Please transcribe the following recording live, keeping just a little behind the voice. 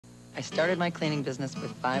I started my cleaning business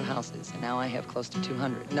with 5 houses, and now I have close to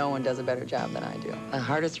 200. No one does a better job than I do. The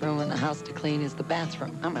hardest room in the house to clean is the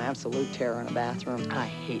bathroom. I'm an absolute terror in a bathroom. I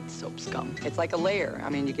hate soap scum. It's like a layer. I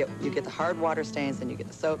mean, you get the hard water stains, then you get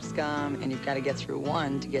the soap scum, and you've got to get through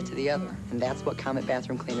one to get to the other. And that's what Comet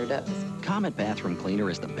Bathroom Cleaner does. Comet Bathroom Cleaner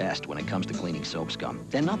is the best when it comes to cleaning soap scum.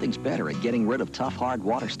 Then nothing's better at getting rid of tough, hard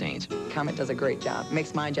water stains. Comet does a great job.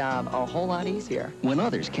 Makes my job a whole lot easier. When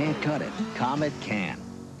others can't cut it, Comet can.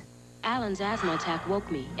 Alan's asthma attack woke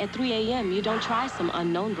me. At 3 a.m., you don't try some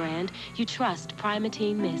unknown brand. You trust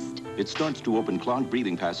Primatene Mist. It starts to open clogged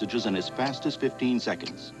breathing passages in as fast as 15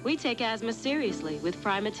 seconds. We take asthma seriously with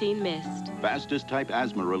Primatene Mist. Fastest type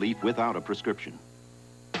asthma relief without a prescription.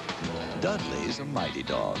 Dudley's a mighty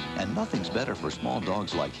dog, and nothing's better for small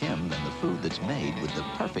dogs like him than the food that's made with the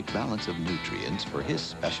perfect balance of nutrients for his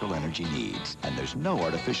special energy needs. And there's no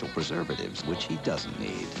artificial preservatives, which he doesn't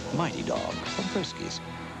need. Mighty Dog from Friskies.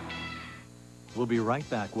 We'll be right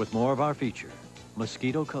back with more of our feature,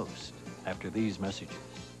 Mosquito Coast, after these messages.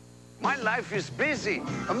 My life is busy.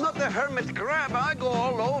 I'm not a hermit crab. I go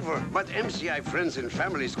all over. But MCI Friends and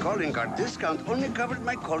Family's calling card discount only covered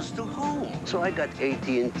my calls to home. So I got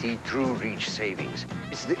AT&T True Reach Savings.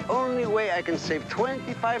 It's the only way I can save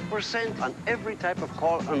 25% on every type of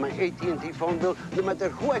call on my AT&T phone bill, no matter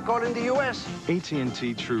who I call in the U.S.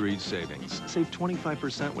 AT&T True Reach Savings. Save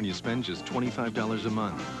 25% when you spend just $25 a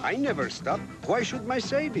month. I never stop. Why should my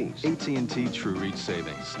savings? AT&T True Reach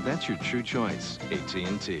Savings. That's your true choice.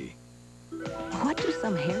 AT&T. What do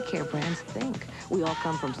some hair care brands think? We all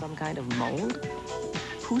come from some kind of mold?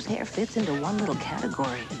 Whose hair fits into one little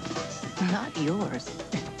category? Not yours.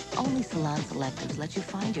 Only Salon Selectives let you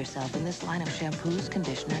find yourself in this line of shampoos,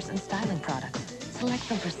 conditioners, and styling products. Select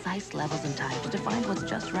from precise levels and types to find what's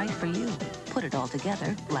just right for you. Put it all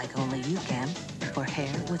together, like only you can, for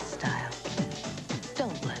hair with style.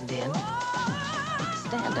 Don't blend in.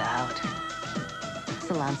 Stand out.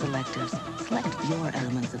 Salon Selectives. Select your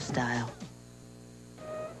elements of style.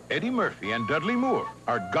 Eddie Murphy and Dudley Moore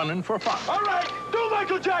are gunning for fun. All right, do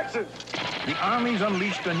Michael Jackson! The Army's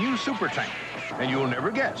unleashed a new super tank, and you'll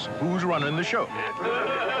never guess who's running the show.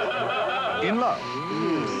 In love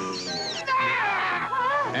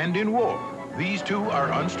and in war, these two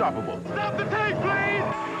are unstoppable. Stop the tank,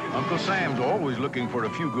 please! Uncle Sam's always looking for a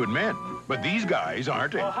few good men, but these guys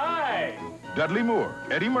aren't it. Oh, hi! Dudley Moore,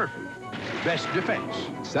 Eddie Murphy, Best Defense.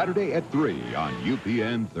 Saturday at 3 on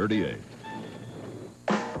UPN 38.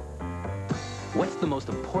 What's the most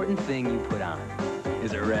important thing you put on?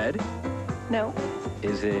 Is it red? No.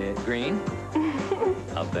 Is it green?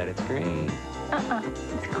 I'll bet it's green.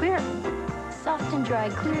 It's clear. Soft and dry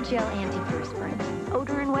clear gel antiperspirant.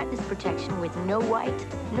 Odor and wetness protection with no white,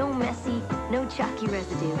 no messy, no chalky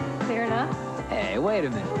residue. Clear enough? Hey, wait a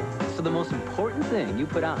minute. So the most important thing you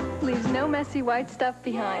put on leaves no messy white stuff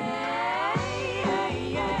behind.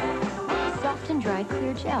 Soft and dry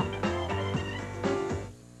clear gel.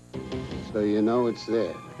 So you know it's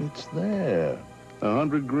there. It's there.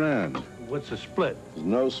 100 grand. What's a split? There's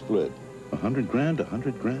no split. 100 grand,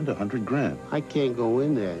 100 grand, 100 grand. I can't go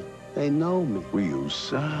in there. They know me. We use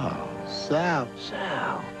Sal. Sal.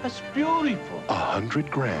 Sal. That's beautiful. 100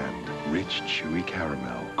 grand. Rich, chewy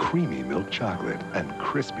caramel, creamy milk chocolate, and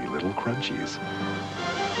crispy little crunchies.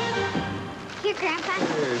 Here, Grandpa.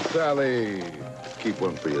 Hey, Sally. Keep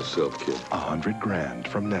one for yourself, kid. 100 grand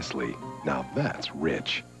from Nestle. Now that's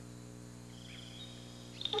rich.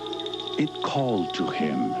 It called to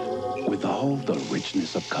him. With all the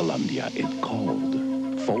richness of Columbia, it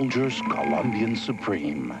called. Folger's Columbian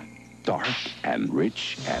Supreme. Dark and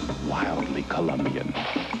rich and wildly Columbian.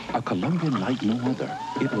 A Columbian like no other.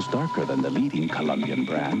 It was darker than the leading Columbian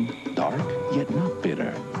brand. Dark, yet not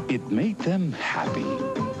bitter. It made them happy.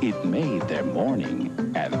 It made their morning.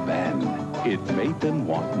 And then, it made them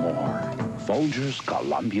want more. Folger's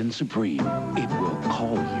Columbian Supreme. It will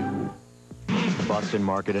call you. Boston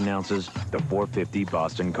Market announces the 450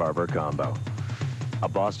 Boston Carver Combo. A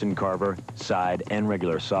Boston Carver, side, and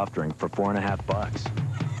regular soft drink for $4.50.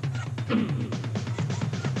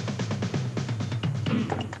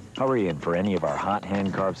 Hurry in for any of our hot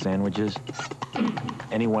hand-carved sandwiches,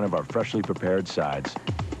 any one of our freshly prepared sides,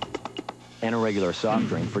 and a regular soft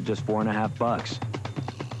drink for just $4.50.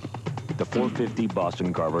 The 450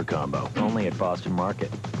 Boston Carver Combo, only at Boston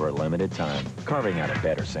Market for a limited time, carving out a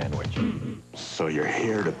better sandwich. So you're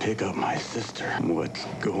here to pick up my sister. What's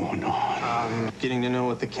going on? Getting to know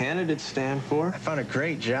what the candidates stand for. I found a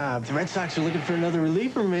great job. The Red Sox are looking for another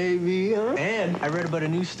reliever, maybe, huh? And I read about a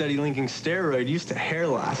new study linking steroid use to hair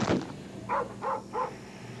loss.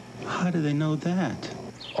 How do they know that?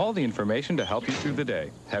 All the information to help you through the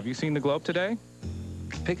day. Have you seen the Globe today?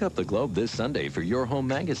 Pick up the Globe this Sunday for your home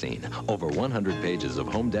magazine. Over 100 pages of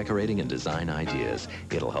home decorating and design ideas.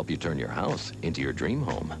 It'll help you turn your house into your dream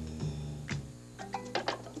home.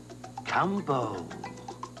 Combo.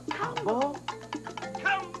 Combo?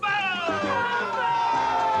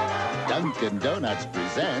 Dunkin' Donuts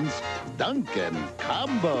presents Dunkin'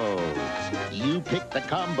 Combos. You pick the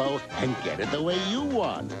combo and get it the way you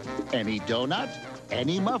want. Any donut,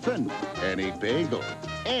 any muffin, any bagel,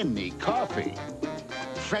 any coffee.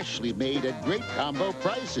 Freshly made at great combo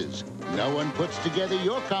prices. No one puts together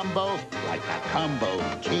your combo like a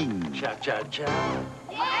Combo King. Cha-cha-cha.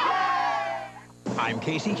 I'm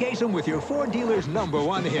Casey Kasem with your Ford dealer's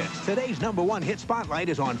 #1 hits. Today's #1 hit spotlight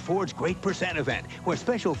is on Ford's Great Percent event, where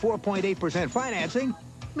special 4.8% financing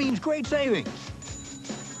means great savings.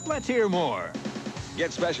 Let's hear more.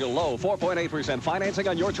 Get special low 4.8% financing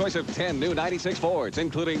on your choice of 10 new 96 Fords,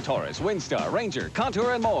 including Taurus, Windstar, Ranger,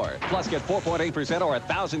 Contour, and more. Plus, get 4.8% or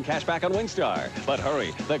 $1,000 cash back on Windstar. But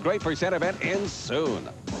hurry, the Great Percent event ends soon.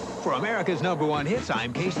 For America's #1 hits,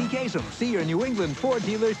 I'm Casey Kasem. See your New England Ford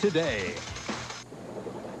dealers today.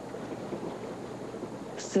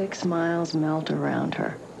 6 miles melt around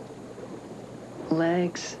her.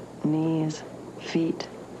 Legs, knees, feet,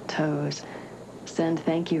 toes. Send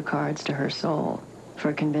thank you cards to her soul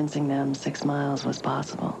for convincing them 6 miles was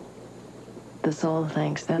possible. The soul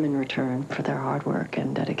thanks them in return for their hard work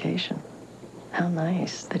and dedication. How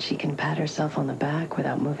nice that she can pat herself on the back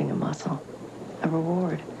without moving a muscle. A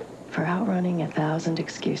reward for outrunning 1,000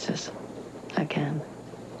 excuses. Again.